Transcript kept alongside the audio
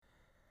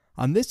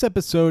On this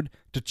episode,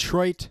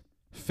 Detroit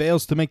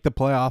fails to make the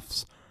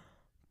playoffs,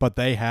 but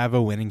they have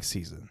a winning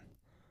season.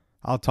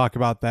 I'll talk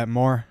about that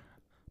more.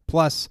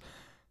 Plus,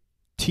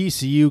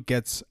 TCU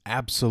gets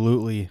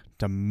absolutely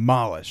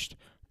demolished,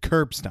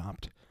 curb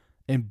stomped,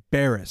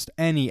 embarrassed,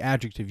 any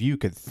adjective you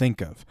could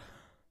think of,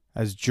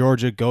 as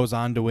Georgia goes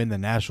on to win the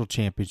national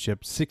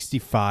championship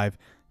 65-7.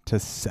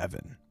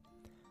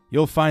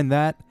 You'll find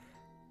that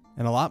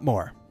and a lot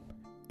more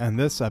in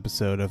this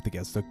episode of the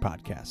Get Stuck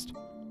Podcast.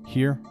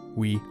 Here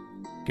we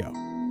go.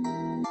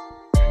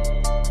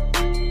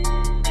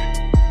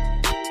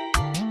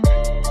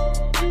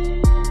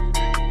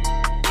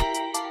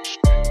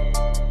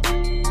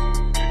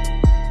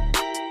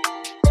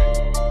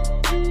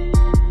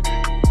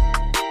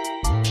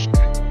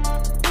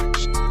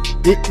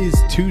 It is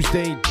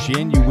Tuesday,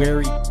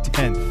 January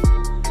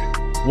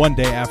 10th, one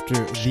day after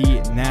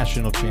the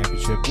national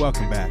championship.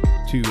 Welcome back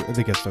to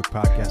the Get Stuck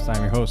Podcast.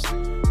 I'm your host,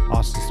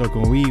 Austin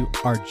Stokely, and we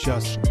are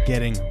just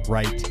getting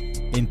right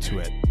into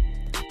it.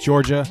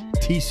 Georgia,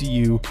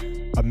 TCU,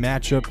 a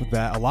matchup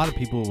that a lot of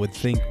people would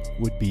think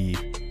would be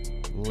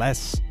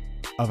less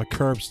of a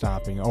curb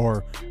stomping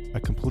or a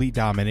complete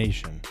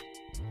domination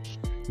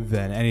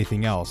than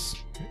anything else,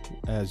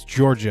 as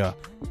Georgia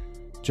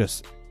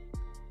just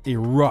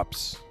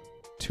erupts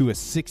to a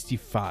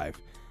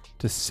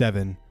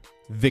 65-7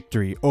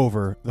 victory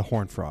over the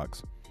Horned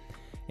Frogs.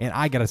 And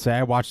I gotta say,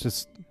 I watched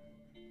this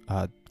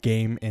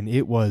game, and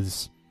it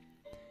was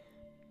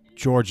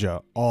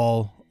Georgia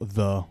all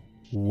the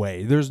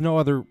way. There's no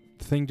other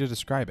thing to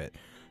describe it.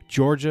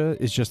 Georgia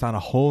is just on a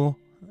whole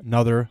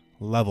nother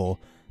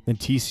level than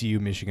TCU,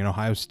 Michigan,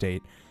 Ohio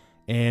State,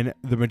 and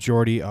the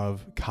majority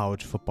of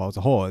college football as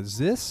a whole. As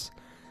this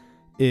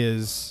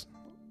is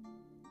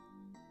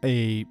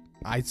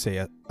I'd say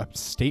a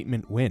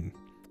statement win.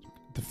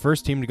 The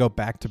first team to go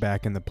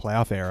back-to-back in the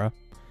playoff era,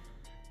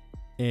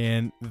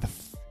 and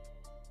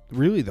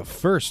really the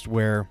first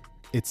where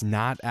it's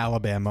not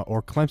Alabama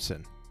or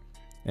Clemson.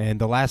 And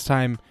the last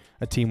time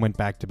a team went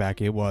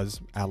back-to-back, it was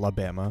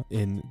Alabama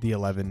in the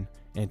 11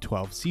 and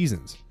 12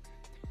 seasons.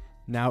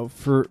 Now,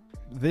 for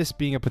this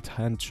being a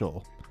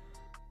potential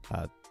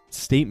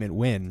statement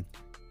win,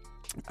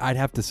 I'd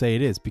have to say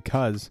it is,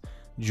 because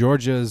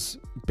Georgia's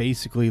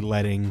basically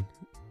letting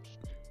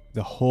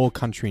the whole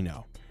country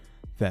know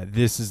that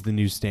this is the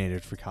new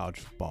standard for college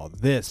football.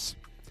 This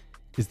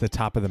is the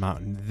top of the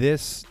mountain.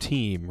 This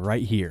team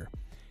right here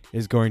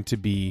is going to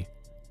be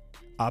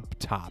up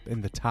top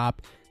in the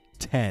top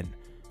 10,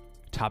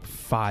 top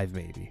 5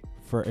 maybe,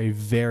 for a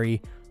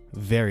very,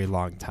 very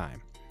long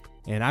time.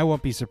 And I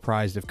won't be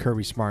surprised if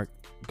Kirby Smart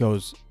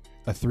goes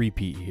a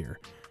three-peat here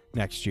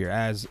next year,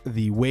 as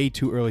the way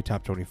too early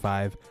top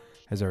 25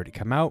 has already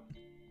come out.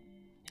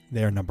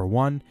 They're number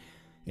 1.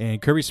 And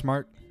Kirby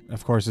Smart,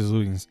 of course, is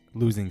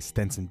losing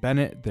Stetson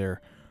Bennett, their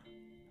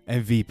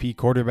MVP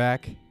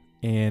quarterback,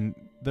 and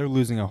they're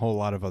losing a whole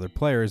lot of other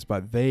players,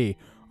 but they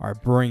are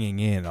bringing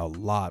in a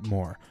lot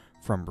more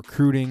from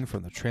recruiting,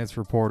 from the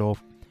transfer portal.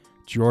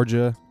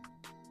 Georgia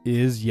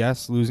is,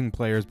 yes, losing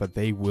players, but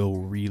they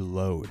will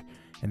reload.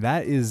 And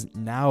that is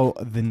now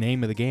the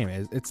name of the game.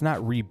 It's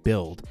not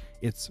rebuild,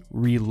 it's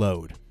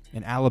reload.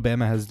 And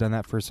Alabama has done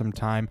that for some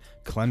time.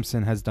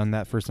 Clemson has done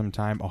that for some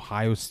time.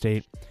 Ohio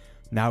State.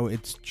 Now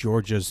it's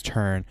Georgia's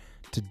turn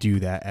to do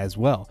that as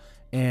well.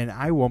 And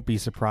I won't be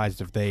surprised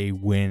if they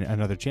win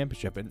another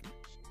championship. And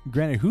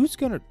granted, who's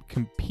going to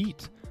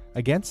compete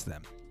against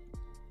them?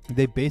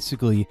 They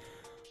basically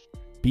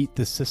beat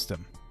the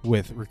system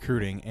with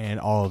recruiting and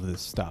all of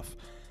this stuff.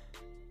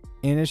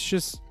 And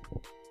it's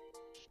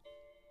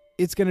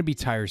going to be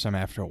tiresome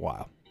after a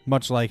while.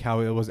 Much like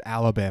how it was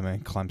Alabama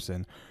and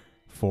Clemson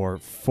for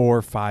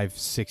 4, 5,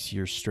 6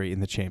 years straight in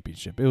the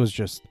championship. It was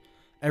just,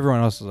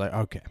 everyone else was like,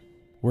 okay,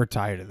 we're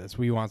tired of this.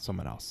 We want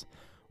someone else.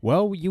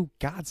 Well, you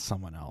got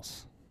someone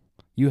else.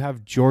 You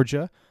have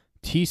Georgia,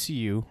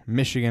 TCU,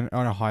 Michigan,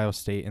 and Ohio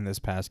State in this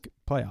past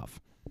playoff.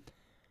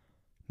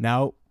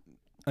 Now,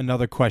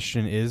 another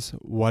question is,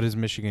 what is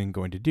Michigan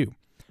going to do?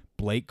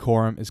 Blake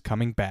Corum is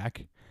coming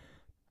back.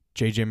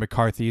 J.J.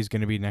 McCarthy is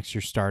going to be next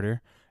year's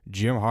starter.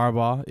 Jim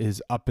Harbaugh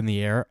is up in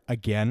the air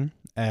again,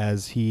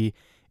 as he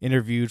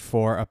interviewed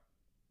for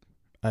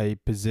a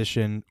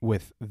position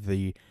with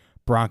the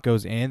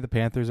Broncos and the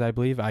Panthers, I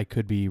believe. I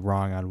could be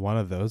wrong on one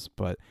of those,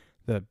 but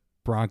the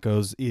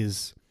Broncos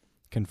is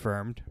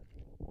confirmed.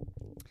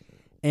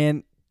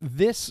 And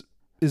this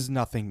is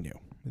nothing new.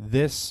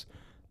 This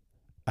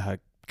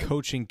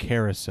coaching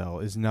carousel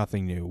is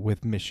nothing new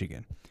with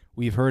Michigan.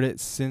 We've heard it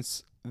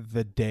since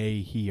the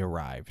day he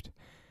arrived,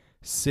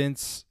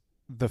 since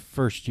the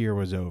first year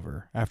was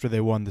over, after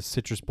they won the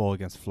Citrus Bowl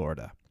against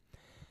Florida.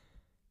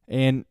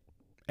 And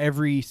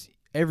every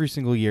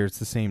single year, it's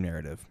the same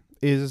narrative.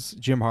 Is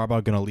Jim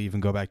Harbaugh going to leave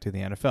and go back to the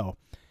NFL?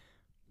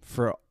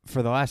 For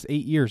the last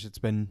 8 years, it's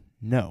been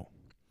no.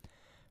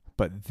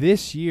 But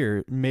this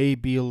year may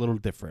be a little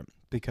different,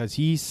 because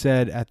he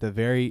said at the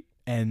very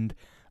end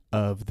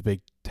of the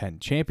Big Ten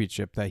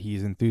Championship that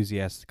he's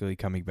enthusiastically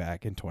coming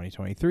back in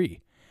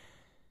 2023.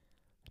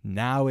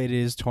 Now it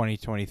is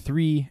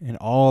 2023, and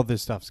all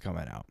this stuff's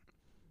coming out.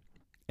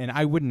 And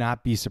I would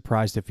not be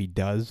surprised if he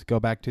does go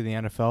back to the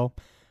NFL.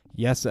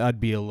 Yes, I'd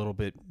be a little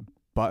bit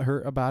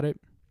butthurt about it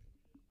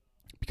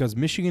because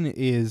Michigan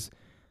is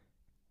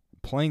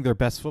playing their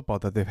best football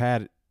that they've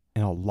had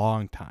in a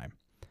long time.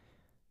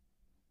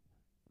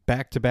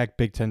 Back-to-back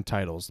Big Ten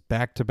titles,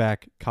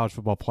 back-to-back college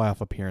football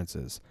playoff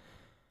appearances,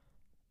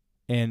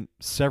 and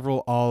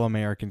several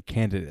All-American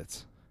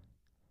candidates.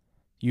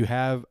 You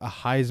have a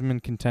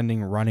Heisman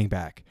contending running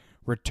back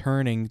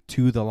returning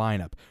to the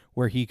lineup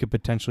where he could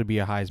potentially be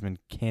a Heisman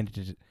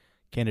candidate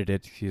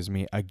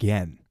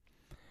again.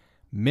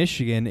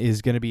 Michigan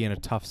is going to be in a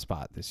tough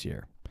spot this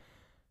year.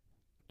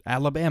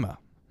 Alabama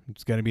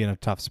is going to be in a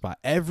tough spot.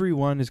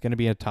 Everyone is going to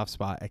be in a tough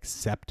spot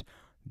except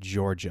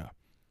Georgia.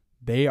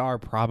 They are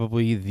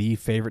probably the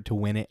favorite to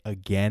win it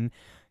again,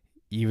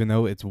 even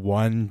though it's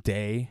one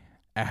day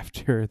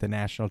after the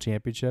national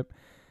championship.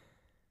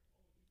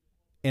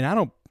 And I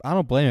don't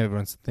blame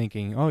everyone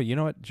thinking, oh, you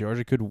know what,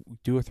 Georgia could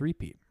do a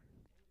three-peat.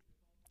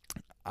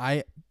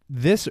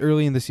 This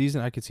early in the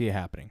season, I could see it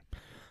happening.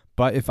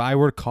 But if I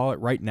were to call it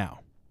right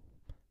now,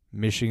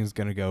 Michigan's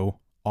going to go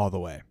all the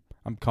way.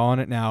 I'm calling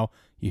it now.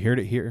 You heard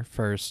it here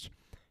first.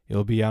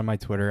 It'll be on my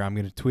Twitter. I'm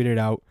going to tweet it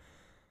out.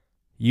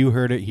 You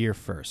heard it here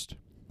first.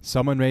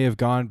 Someone may have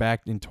gone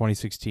back in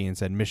 2016 and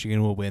said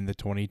Michigan will win the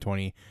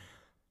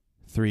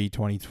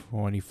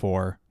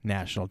 2023-2024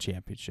 national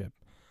championship.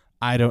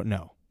 I don't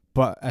know.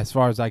 But as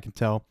far as I can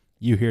tell,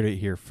 you heard it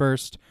here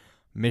first.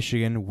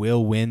 Michigan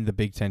will win the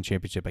Big Ten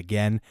championship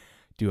again.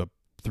 Do a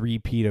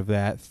three-peat of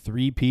that.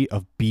 Three-peat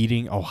of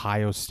beating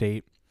Ohio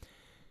State.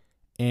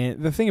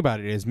 And the thing about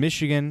it is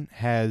Michigan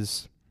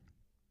has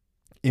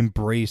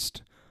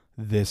embraced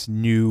this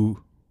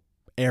new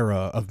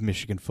era of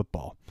Michigan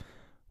football.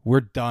 We're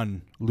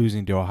done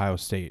losing to Ohio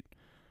State.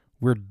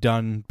 We're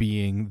done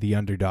being the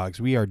underdogs.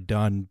 We are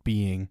done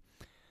being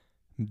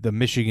the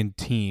Michigan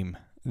team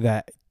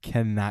that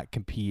cannot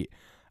compete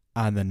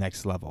on the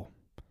next level.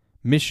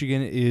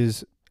 Michigan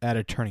is at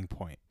a turning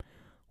point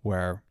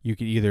where you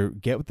can either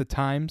get with the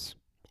times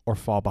or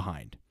fall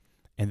behind.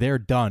 And they're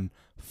done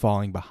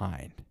falling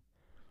behind.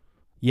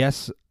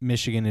 Yes,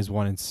 Michigan is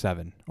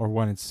 1-7 or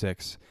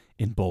 1-6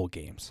 in bowl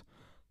games.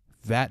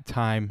 That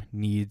time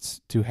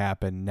needs to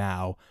happen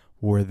now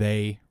where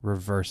they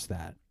reverse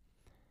that.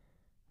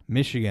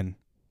 Michigan,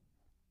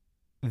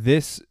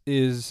 this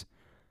is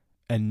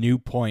a new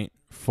point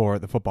for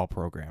the football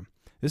program.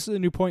 This is a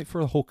new point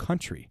for the whole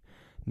country.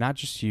 Not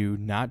just you,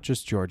 not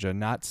just Georgia,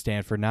 not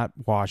Stanford, not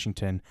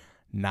Washington,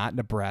 not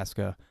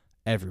Nebraska,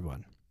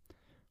 everyone.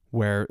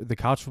 Where the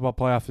college football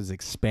playoff is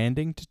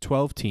expanding to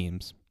 12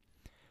 teams.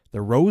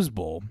 The Rose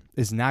Bowl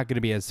is not going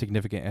to be as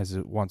significant as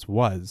it once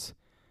was.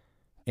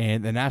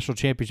 And the national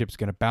championship is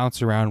going to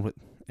bounce around with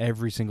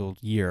every single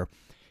year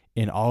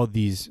in all of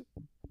these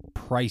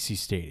pricey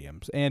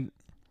stadiums. And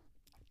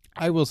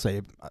I will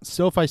say,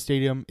 SoFi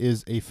Stadium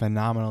is a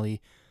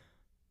phenomenally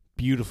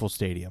beautiful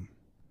stadium.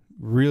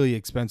 Really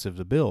expensive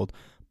to build,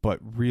 but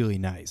really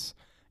nice.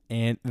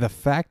 And the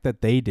fact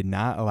that they did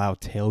not allow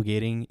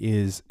tailgating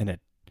is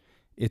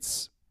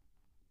it's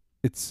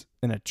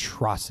an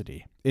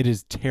atrocity. It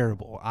is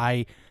terrible.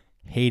 I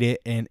hate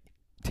it. And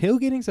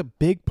tailgating's a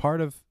big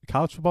part of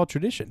college football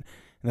tradition.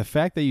 And the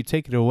fact that you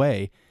take it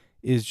away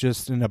is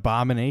just an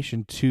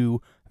abomination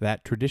to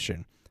that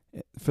tradition.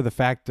 For the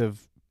fact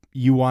of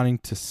you wanting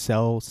to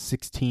sell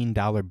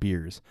 $16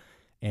 beers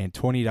and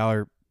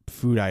 $20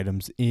 food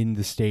items in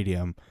the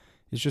stadium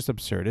is just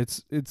absurd.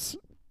 It's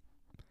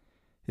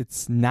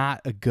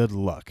not a good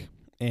look.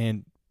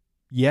 And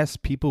yes,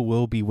 people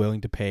will be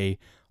willing to pay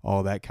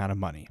all that kind of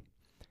money.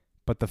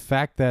 But the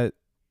fact that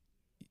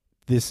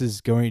this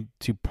is going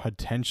to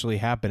potentially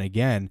happen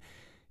again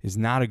is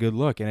not a good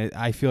look. And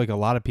I feel like a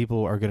lot of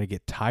people are going to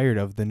get tired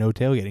of the no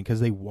tailgating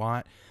because they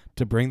want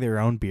to bring their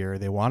own beer.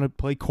 They want to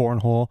play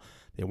cornhole.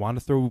 They want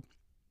to throw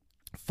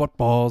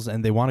footballs,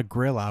 and they want to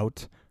grill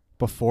out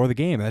before the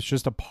game. That's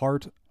just a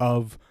part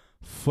of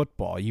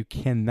football. You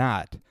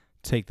cannot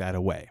take that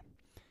away.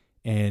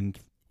 And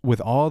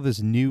with all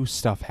this new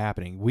stuff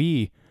happening,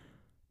 we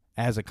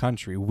as a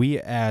country, we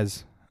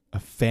as a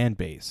fan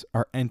base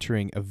are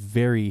entering a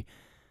very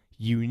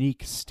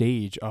unique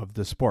stage of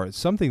the sport,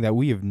 something that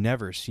we have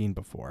never seen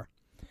before,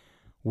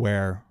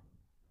 where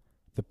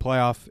the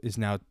playoff is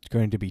now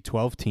going to be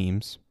 12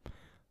 teams,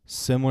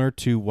 similar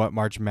to what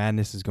March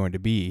Madness is going to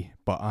be,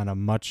 but on a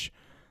much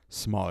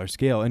smaller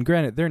scale. And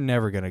granted, they're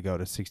never going to go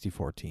to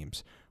 64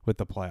 teams with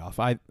the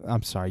playoff.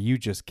 I'm sorry, you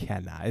just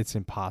cannot. It's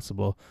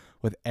impossible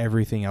with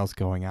everything else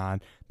going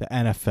on. The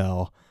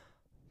NFL,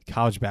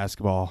 college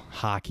basketball,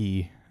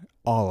 hockey,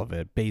 all of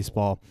it,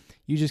 baseball.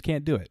 You just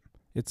can't do it.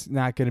 It's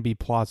not going to be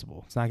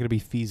plausible. It's not going to be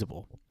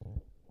feasible.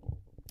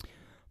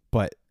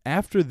 But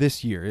after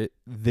this year,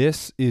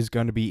 this is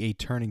going to be a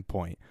turning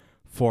point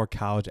for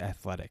college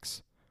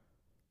athletics,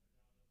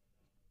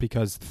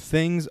 because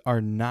things are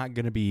not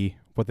going to be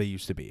what they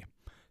used to be.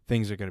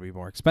 Things are going to be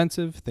more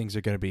expensive. Things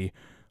are going to be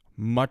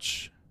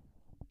much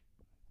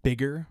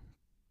bigger,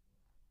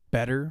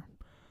 better.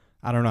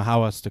 I don't know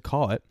how else to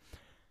call it.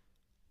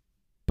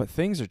 But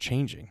things are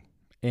changing.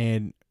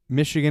 And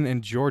Michigan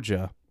and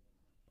Georgia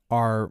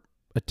are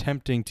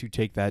attempting to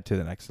take that to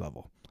the next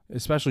level,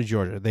 especially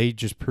Georgia. They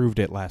just proved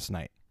it last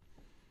night.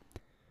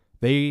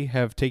 They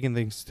have taken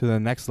things to the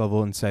next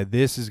level and said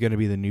this is going to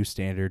be the new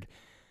standard,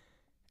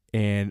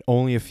 and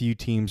only a few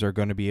teams are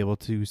going to be able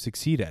to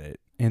succeed at it.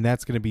 And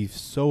that's going to be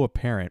so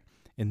apparent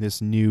in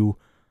this new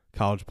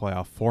college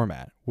playoff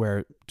format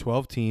where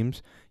 12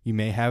 teams, you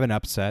may have an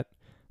upset,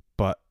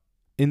 but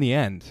in the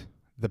end,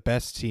 the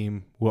best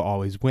team will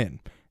always win.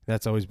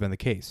 That's always been the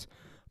case.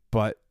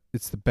 But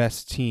it's the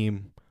best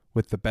team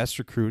with the best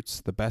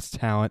recruits, the best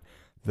talent,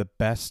 the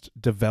best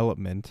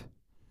development,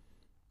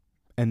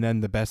 and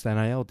then the best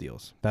NIL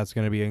deals. That's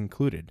going to be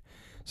included.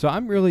 So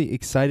I'm really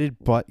excited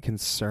but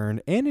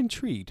concerned and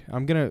intrigued.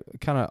 I'm going to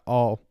kind of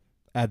all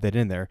add that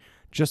in there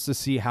just to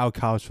see how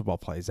college football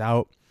plays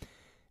out.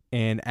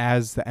 And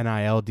as the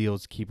NIL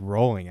deals keep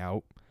rolling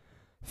out,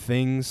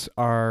 things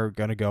are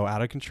going to go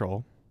out of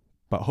control.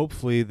 But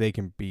hopefully they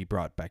can be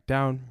brought back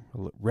down,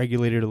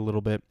 regulated a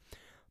little bit.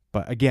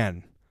 But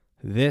again,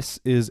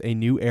 this is a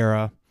new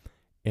era,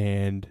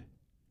 and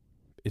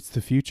it's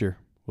the future.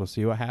 We'll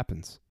see what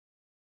happens.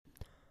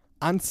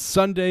 On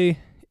Sunday,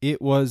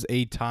 it was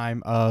a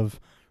time of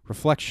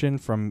reflection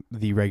from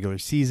the regular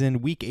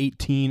season. Week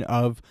 18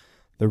 of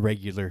the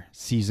regular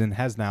season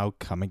has now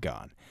come and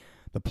gone.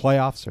 The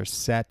playoffs are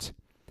set.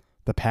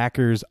 The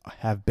Packers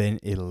have been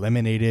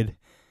eliminated.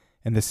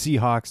 And the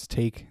Seahawks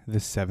take the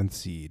 7th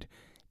seed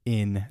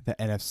in the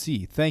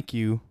NFC. Thank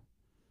you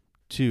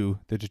to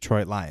the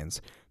Detroit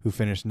Lions, who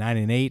finished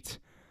 9-8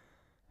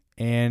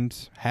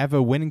 and have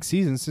a winning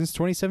season since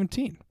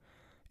 2017.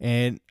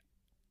 And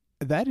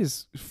that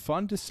is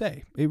fun to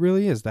say. It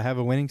really is to have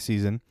a winning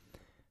season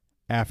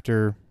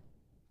after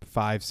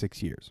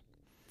 5-6 years.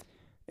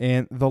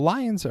 And the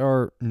Lions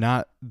are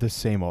not the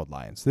same old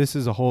Lions. This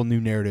is a whole new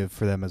narrative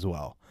for them as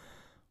well.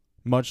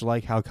 Much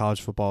like how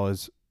college football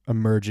is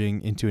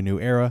emerging into a new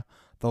era,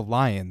 the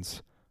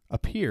Lions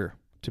appear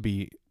to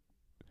be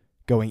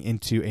going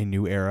into a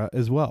new era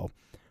as well,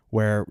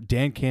 where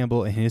Dan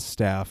Campbell and his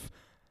staff,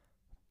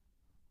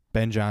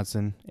 Ben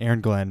Johnson, Aaron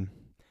Glenn,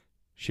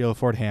 Sheila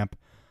Ford Hamp,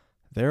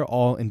 they're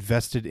all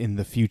invested in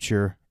the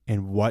future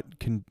and what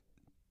can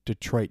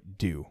Detroit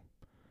do?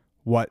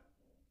 What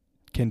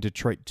can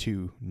Detroit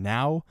do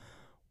now?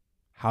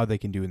 How they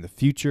can do in the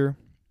future?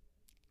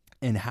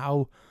 And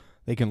how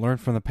they can learn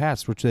from the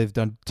past, which they've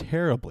done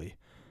terribly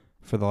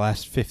for the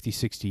last 50,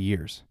 60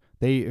 years.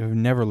 They have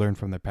never learned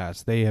from their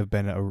past. They have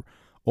been an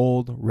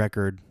old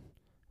record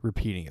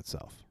repeating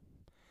itself.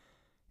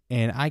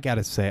 And I got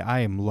to say,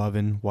 I am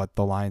loving what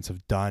the Lions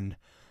have done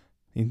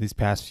in these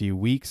past few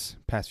weeks,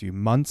 past few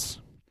months.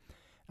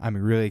 I'm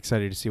really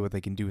excited to see what they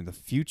can do in the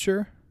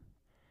future.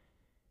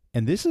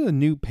 And this is a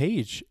new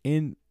page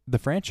in the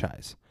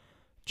franchise.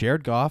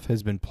 Jared Goff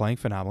has been playing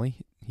phenomenally.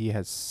 He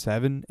has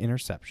 7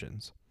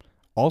 interceptions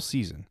all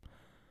season.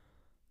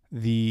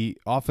 The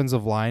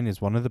offensive line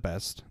is one of the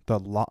best.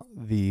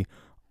 The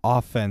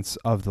offense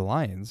of the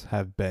Lions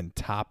have been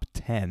top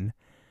 10,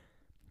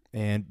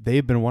 and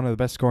they've been one of the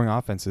best scoring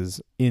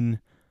offenses in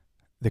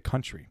the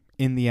country,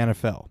 in the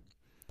NFL.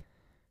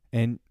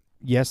 And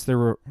yes,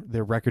 their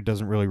record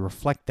doesn't really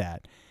reflect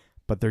that,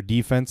 but their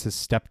defense has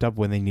stepped up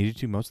when they needed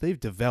to. They've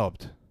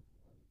developed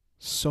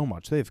so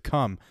much. They've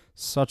come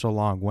such a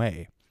long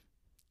way.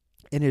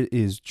 And it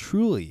is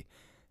truly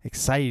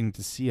exciting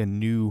to see a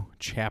new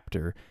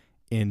chapter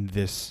in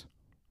this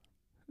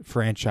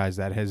franchise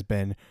that has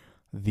been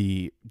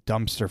the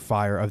dumpster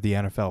fire of the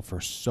NFL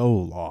for so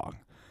long.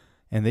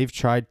 And they've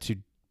tried to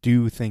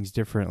do things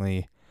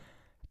differently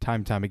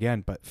time and time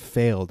again, but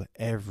failed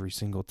every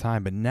single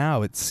time. But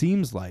now it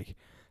seems like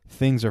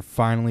things are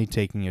finally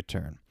taking a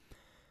turn.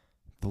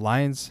 The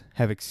Lions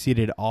have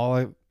exceeded all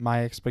of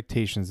my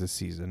expectations this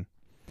season.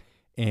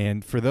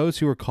 And for those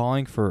who are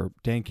calling for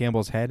Dan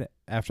Campbell's head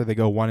after they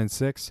go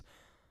 1-6,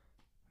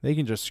 they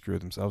can just screw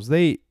themselves.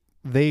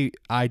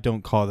 I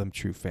don't call them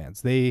true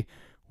fans. They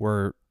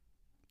were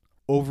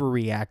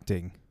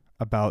overreacting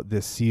about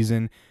this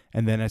season,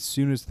 and then as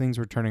soon as things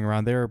were turning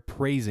around, they were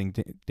praising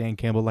Dan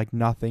Campbell like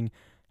nothing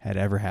had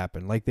ever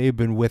happened, like they've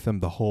been with him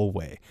the whole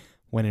way,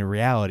 when in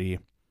reality,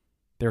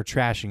 they're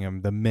trashing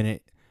him the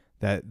minute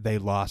that they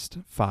lost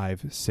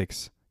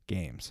 5-6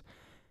 games.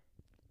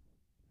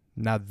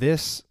 Now,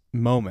 this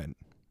moment,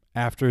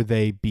 after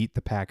they beat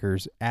the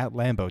Packers at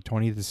Lambeau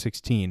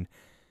 20-16,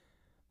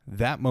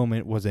 that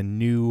moment was a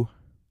new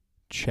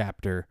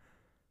chapter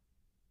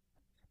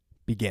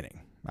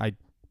beginning. I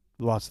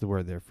lost the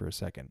word there for a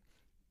second.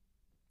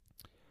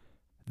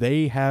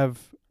 They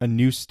have a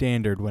new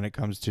standard when it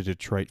comes to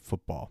Detroit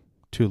football,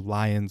 to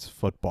Lions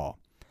football.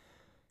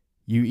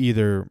 You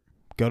either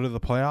go to the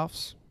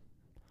playoffs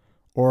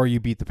or you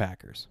beat the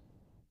Packers.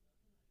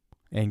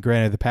 And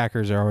granted, the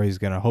Packers are always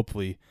going to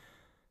hopefully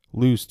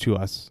lose to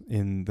us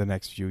in the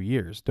next few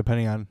years,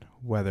 depending on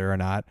whether or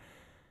not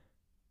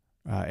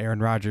Aaron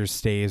Rodgers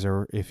stays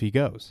or if he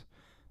goes.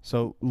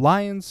 So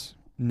Lions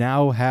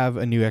now have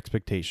a new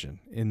expectation,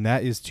 and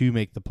that is to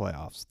make the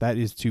playoffs. That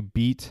is to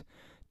beat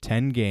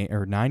 9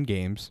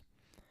 games.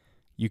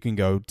 You can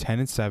go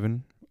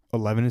 10-7,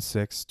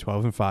 11-6,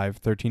 12-5,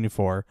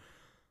 13-4,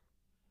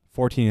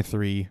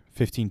 14-3,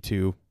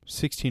 15-2,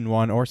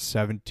 16-1, or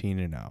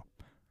 17-0.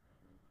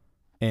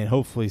 And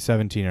hopefully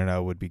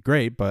 17-0 would be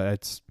great, but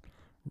it's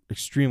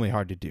extremely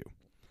hard to do.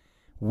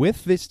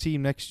 With this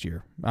team next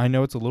year, I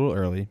know it's a little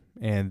early,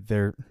 and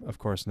they're, of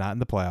course, not in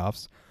the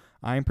playoffs.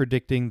 I'm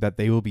predicting that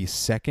they will be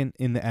second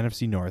in the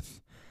NFC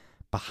North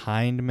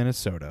behind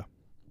Minnesota,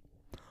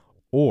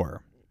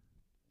 or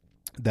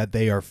that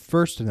they are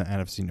first in the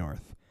NFC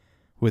North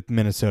with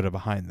Minnesota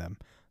behind them,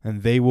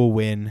 and they will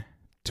win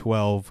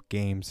 12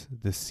 games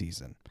this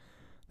season.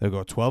 They'll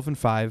go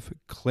 12-5,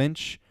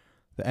 clinch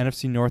the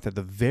NFC North at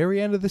the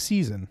very end of the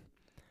season,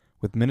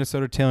 with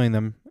Minnesota tailing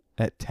them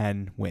at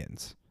 10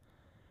 wins.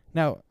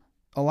 Now,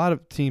 a lot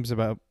of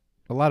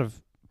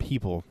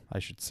people, I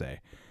should say,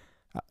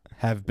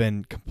 have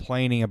been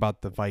complaining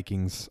about the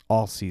Vikings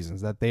all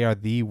seasons, that they are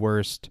the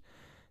worst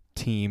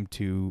team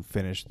to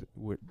finish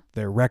with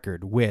their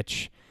record,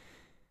 which,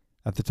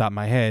 at the top of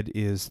my head,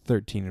 is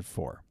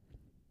 13-4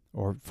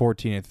 or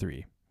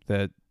 14-3.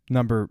 The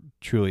number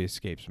truly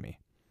escapes me.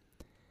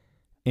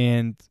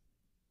 And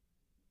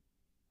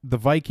the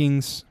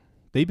Vikings,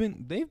 they've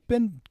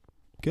been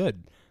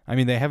good. I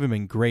mean, they haven't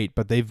been great,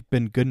 but they've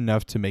been good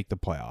enough to make the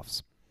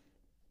playoffs.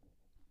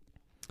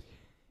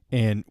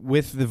 And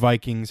with the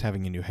Vikings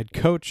having a new head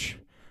coach,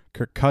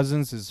 Kirk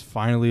Cousins is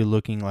finally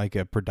looking like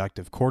a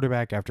productive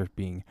quarterback after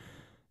being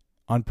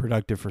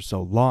unproductive for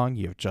so long.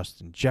 You have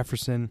Justin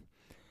Jefferson.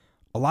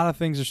 A lot of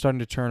things are starting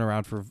to turn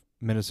around for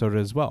Minnesota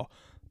as well.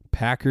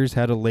 Packers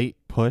had a late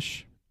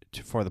push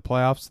for the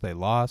playoffs. They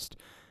lost.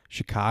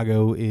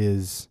 Chicago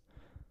is,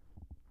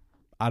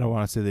 I don't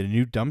want to say the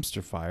new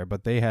dumpster fire,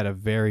 but they had a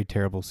very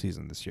terrible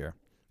season this year.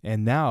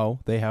 And now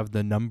they have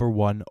the number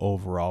 1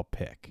 overall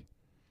pick.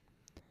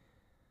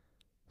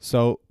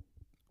 So,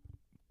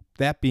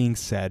 that being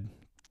said,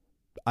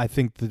 I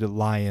think the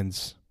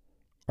Lions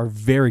are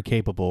very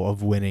capable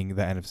of winning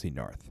the NFC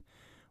North,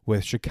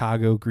 with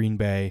Chicago, Green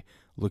Bay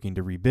looking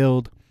to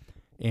rebuild,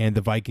 and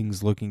the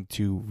Vikings looking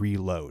to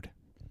reload.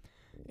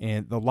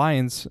 And the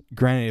Lions,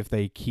 granted, if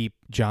they keep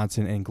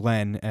Johnson and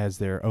Glenn as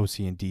their OC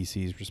and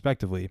DCs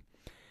respectively,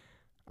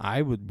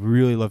 I would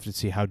really love to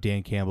see how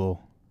Dan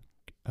Campbell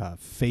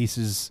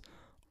faces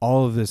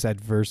all of this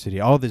adversity,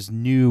 all this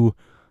new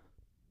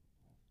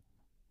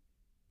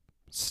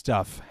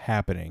stuff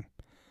happening,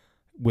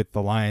 with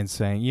the Lions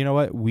saying, you know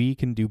what, we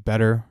can do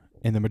better,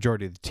 and the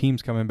majority of the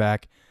teams coming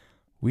back,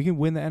 we can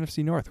win the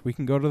NFC North. We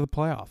can go to the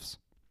playoffs.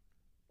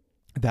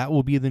 That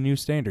will be the new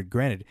standard.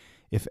 Granted,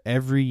 if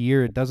every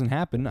year it doesn't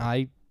happen,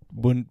 I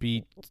wouldn't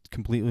be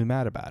completely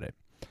mad about it.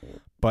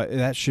 But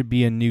that should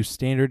be a new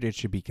standard. It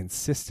should be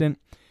consistent.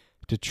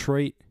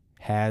 Detroit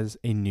has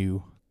a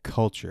new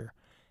culture.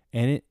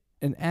 And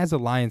as a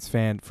Lions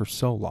fan for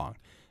so long,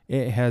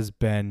 it has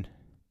been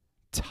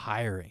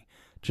tiring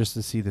just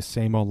to see the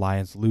same old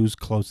Lions lose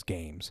close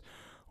games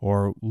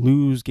or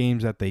lose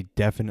games that they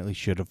definitely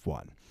should have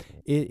won.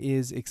 It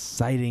is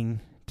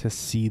exciting to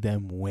see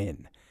them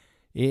win.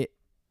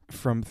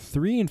 From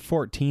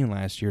 3-14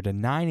 last year to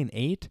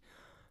 9-8,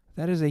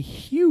 that is a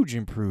huge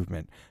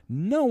improvement.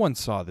 No one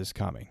saw this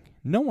coming.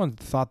 No one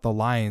thought the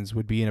Lions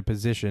would be in a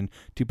position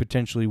to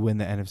potentially win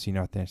the NFC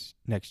North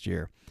next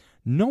year.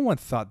 No one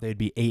thought they'd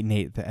be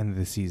 8-8 at the end of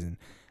the season.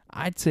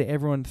 I'd say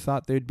everyone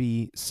thought they'd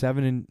be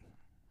 7-10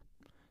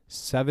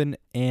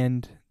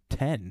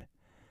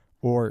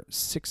 or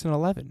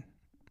 6-11.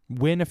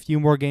 Win a few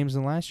more games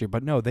than last year.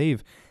 But no,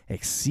 they've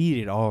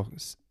exceeded all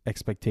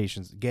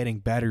expectations, getting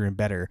better and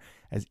better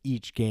as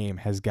each game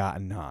has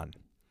gotten on,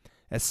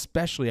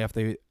 especially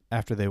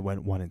after they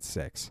went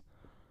 1-6.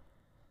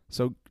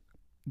 So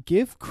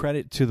give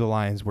credit to the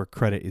Lions where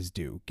credit is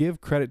due. Give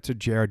credit to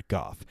Jared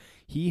Goff.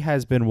 He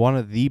has been one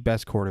of the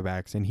best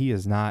quarterbacks, and he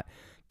is not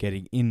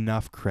getting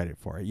enough credit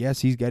for it.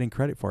 Yes, he's getting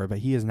credit for it, but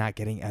he is not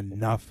getting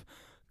enough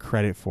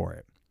credit for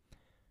it.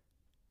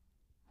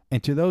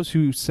 And to those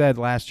who said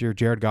last year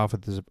Jared Goff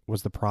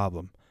was the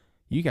problem,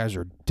 you guys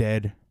are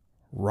dead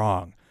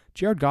wrong.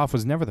 Jared Goff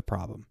was never the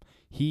problem.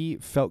 He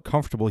felt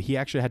comfortable. He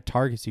actually had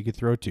targets he could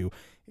throw to.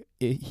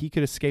 He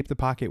could escape the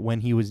pocket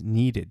when he was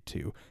needed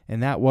to,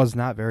 and that was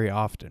not very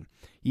often.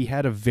 He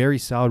had a very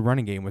solid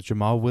running game with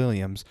Jamal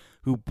Williams,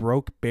 who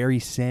broke Barry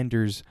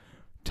Sanders'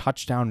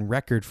 touchdown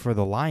record for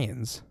the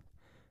Lions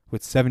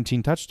with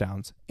 17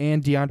 touchdowns,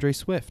 and DeAndre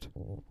Swift.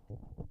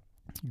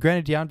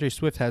 Granted, DeAndre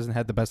Swift hasn't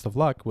had the best of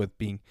luck with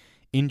being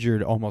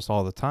injured almost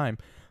all the time,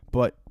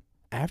 but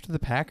after the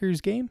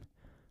Packers game,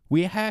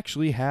 we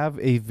actually have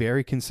a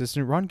very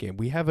consistent run game.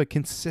 We have a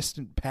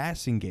consistent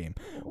passing game.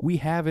 We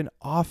have an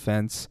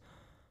offense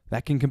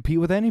that can compete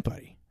with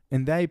anybody.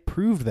 And they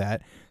proved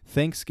that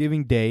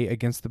Thanksgiving Day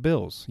against the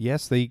Bills.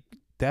 Yes, they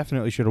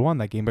definitely should have won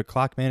that game, but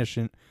clock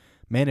management,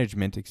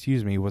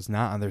 was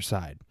not on their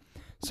side.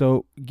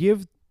 So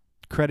give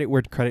credit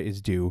where credit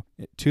is due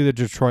to the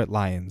Detroit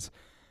Lions.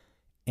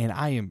 And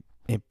I am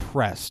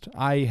impressed.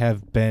 I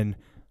have been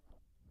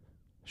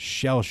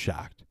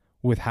shell-shocked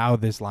with how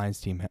this Lions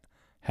team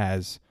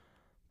has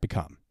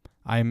become.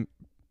 I'm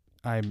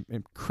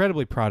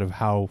incredibly proud of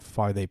how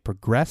far they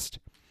progressed.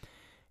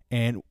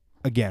 And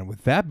again,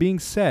 with that being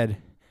said,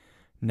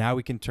 now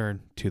we can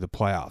turn to the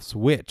playoffs,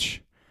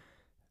 which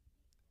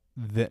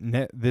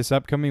this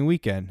upcoming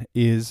weekend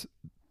is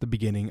the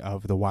beginning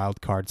of the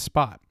wild card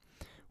spot,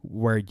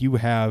 where you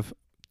have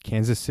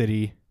Kansas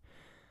City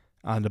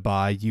on the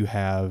bye, you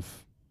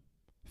have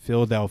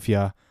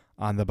Philadelphia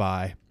on the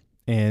bye,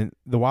 and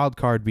the wild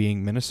card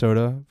being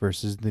Minnesota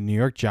versus the New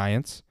York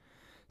Giants,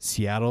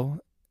 Seattle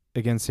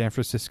against San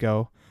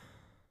Francisco.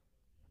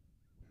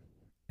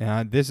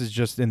 And this is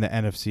just in the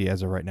NFC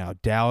as of right now.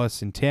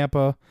 Dallas and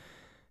Tampa,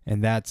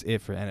 and that's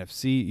it for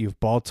NFC. You have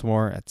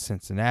Baltimore at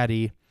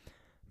Cincinnati,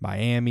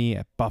 Miami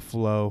at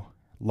Buffalo,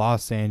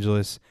 Los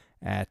Angeles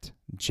at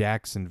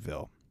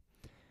Jacksonville.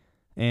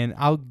 And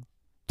I'll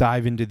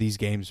dive into these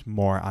games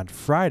more on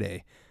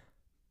Friday.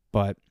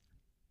 But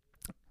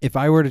if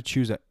I were to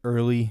choose an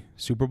early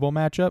Super Bowl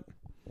matchup,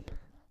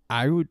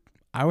 I would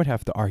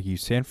have to argue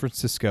San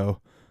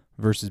Francisco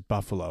versus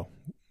Buffalo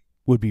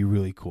would be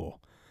really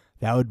cool.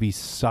 That would be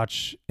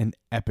such an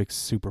epic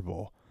Super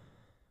Bowl,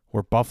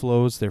 where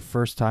Buffalo's their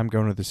first time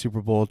going to the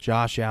Super Bowl.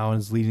 Josh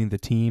Allen's leading the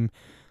team.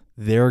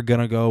 They're going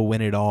to go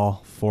win it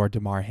all for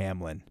Damar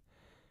Hamlin,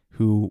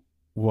 who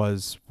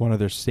was one of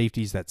their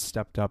safeties that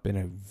stepped up in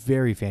a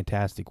very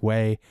fantastic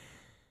way.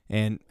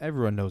 And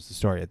everyone knows the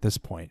story at this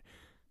point.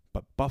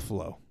 But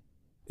Buffalo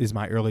is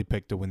my early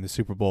pick to win the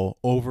Super Bowl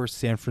over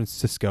San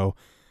Francisco.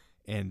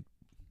 And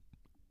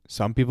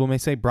some people may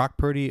say Brock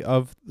Purdy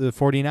of the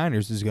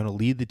 49ers is going to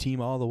lead the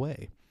team all the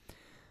way.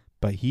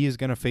 But he is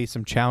going to face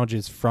some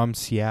challenges from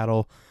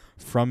Seattle,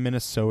 from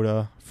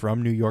Minnesota,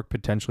 from New York,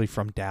 potentially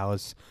from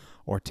Dallas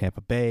or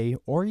Tampa Bay,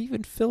 or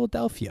even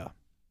Philadelphia,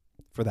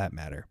 for that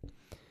matter.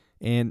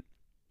 And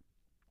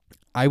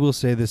I will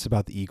say this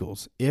about the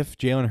Eagles. If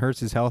Jalen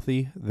Hurts is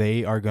healthy,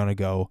 they are going to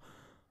go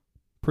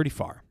pretty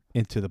far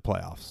into the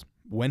playoffs.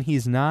 When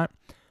he's not,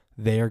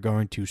 they are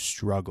going to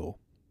struggle,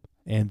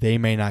 and they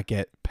may not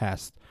get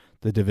past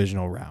the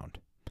divisional round.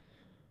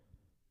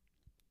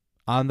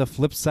 On the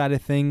flip side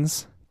of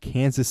things,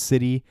 Kansas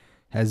City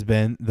has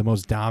been the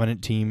most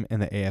dominant team in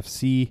the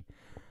AFC.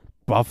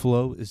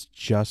 Buffalo is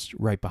just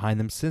right behind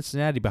them.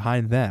 Cincinnati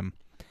behind them.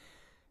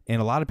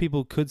 And a lot of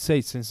people could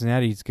say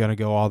Cincinnati's going to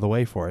go all the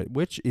way for it,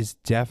 which is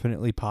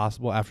definitely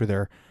possible after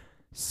their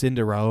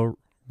Cinderella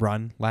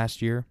run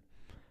last year,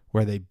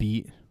 where they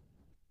beat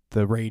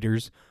the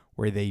Raiders,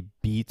 where they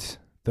beat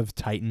the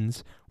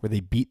Titans, where they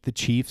beat the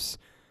Chiefs,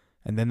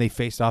 and then they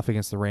faced off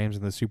against the Rams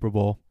in the Super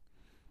Bowl.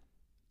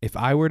 If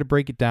I were to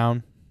break it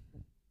down,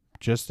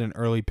 just an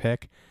early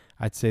pick,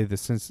 I'd say that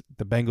since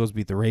the Bengals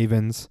beat the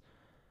Ravens,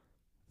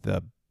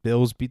 the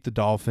Bills beat the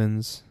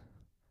Dolphins,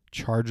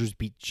 Chargers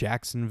beat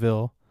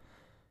Jacksonville,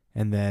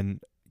 and then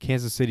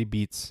Kansas City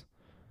beats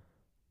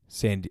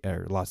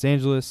Los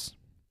Angeles,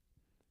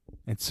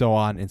 and so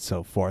on and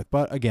so forth.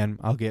 But again,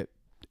 I'll get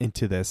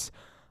into this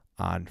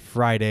on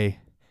Friday.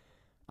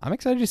 I'm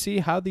excited to see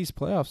how these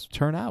playoffs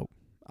turn out.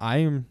 I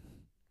am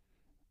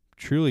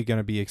truly going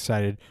to be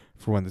excited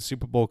for when the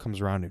Super Bowl comes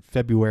around in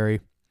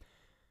February.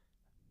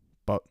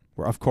 But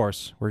of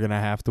course, we're going to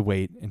have to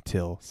wait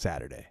until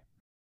Saturday.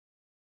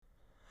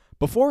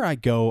 Before I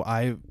go,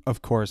 I,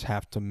 of course,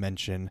 have to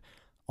mention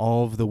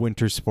all of the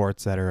winter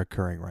sports that are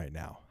occurring right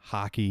now.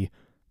 Hockey,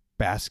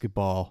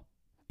 basketball,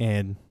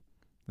 and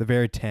the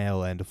very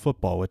tail end of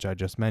football, which I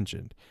just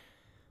mentioned.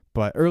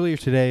 But earlier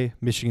today,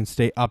 Michigan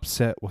State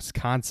upset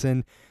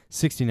Wisconsin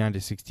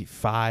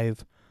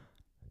 69-65.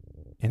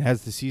 And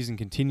as the season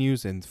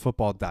continues and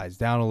football dies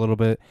down a little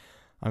bit,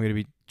 I'm going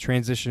to be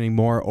transitioning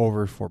more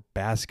over for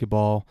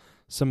basketball,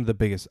 some of the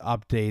biggest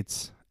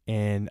updates,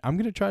 and I'm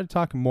going to try to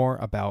talk more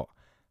about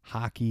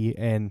hockey.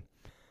 And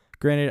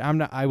granted,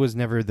 I was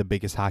never the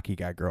biggest hockey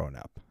guy growing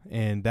up,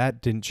 and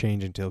that didn't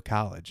change until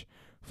college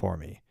for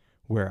me,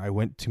 where I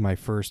went to my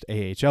first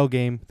AHL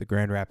game, the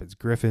Grand Rapids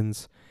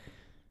Griffins,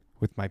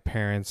 with my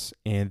parents,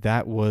 and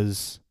that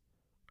was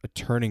a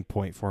turning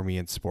point for me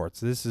in sports.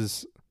 This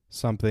is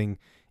something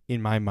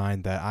in my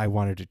mind that I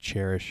wanted to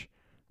cherish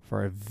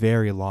for a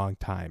very long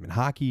time, and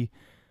hockey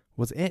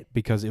was it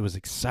because it was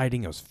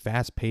exciting, it was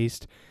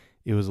fast-paced,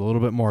 it was a little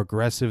bit more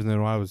aggressive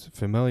than what I was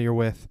familiar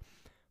with,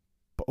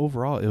 but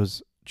overall it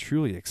was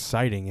truly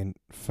exciting and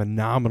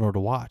phenomenal to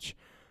watch.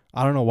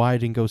 I don't know why I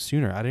didn't go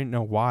sooner. I didn't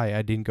know why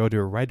I didn't go to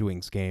a Red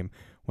Wings game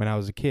when I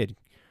was a kid.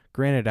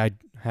 Granted, I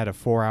had a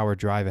 4-hour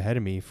drive ahead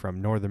of me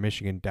from northern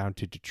Michigan down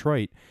to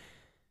Detroit,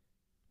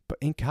 but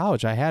in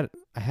college I had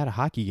a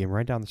hockey game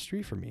right down the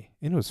street from me,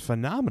 and it was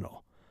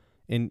phenomenal.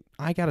 And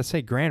I got to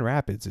say, Grand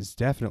Rapids is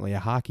definitely a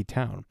hockey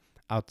town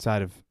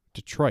outside of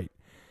Detroit.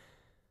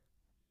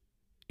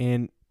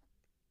 And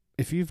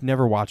if you've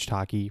never watched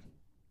hockey,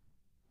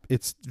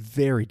 it's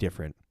very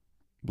different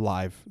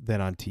live than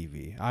on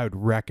TV. I would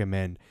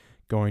recommend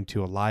going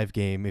to a live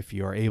game if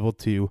you are able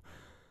to,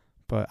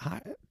 but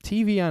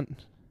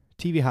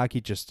TV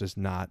hockey just does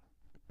not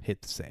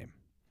hit the same.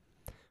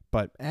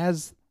 But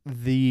as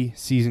the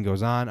season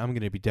goes on, I'm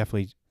going to be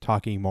definitely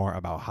talking more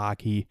about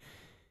hockey.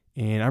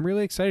 And I'm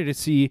really excited to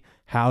see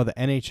how the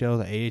NHL,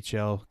 the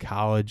AHL,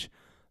 college,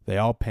 they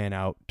all pan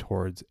out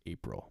towards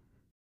April.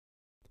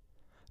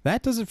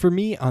 That does it for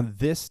me on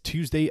this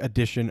Tuesday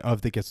edition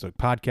of the Get Stoked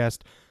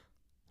podcast.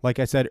 Like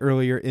I said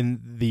earlier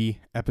in the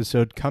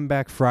episode, come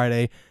back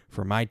Friday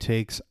for my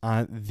takes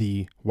on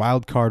the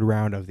wild card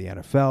round of the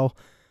NFL.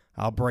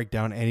 I'll break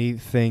down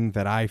anything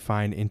that I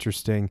find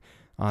interesting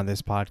on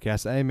this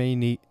podcast.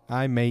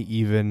 I may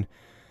even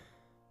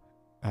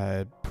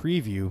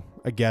preview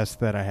a guest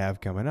that I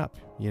have coming up.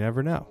 You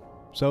never know.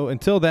 So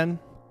until then,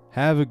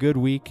 have a good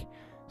week.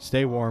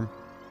 Stay warm.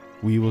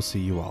 We will see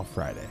you all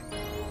Friday.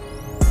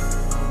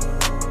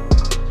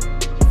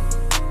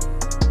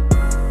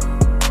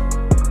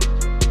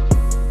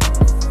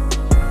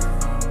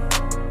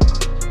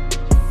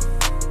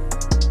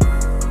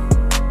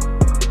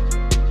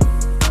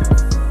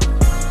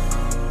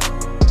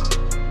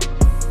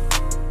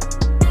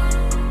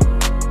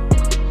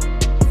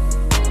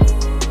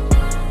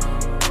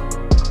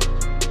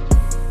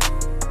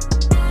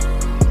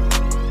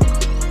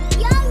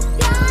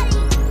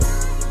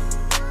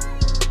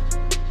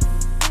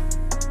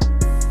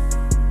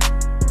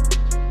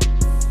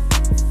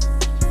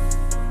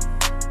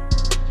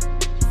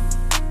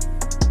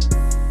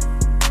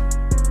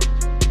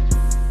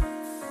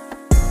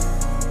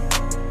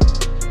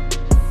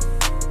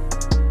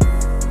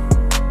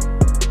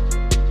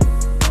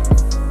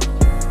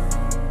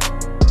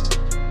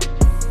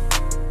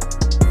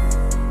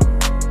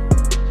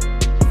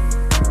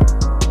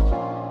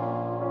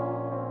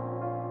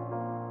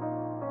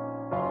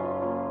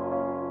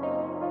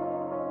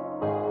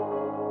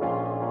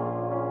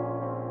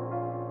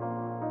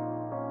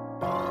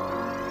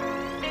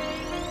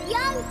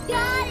 Young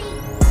Daddy!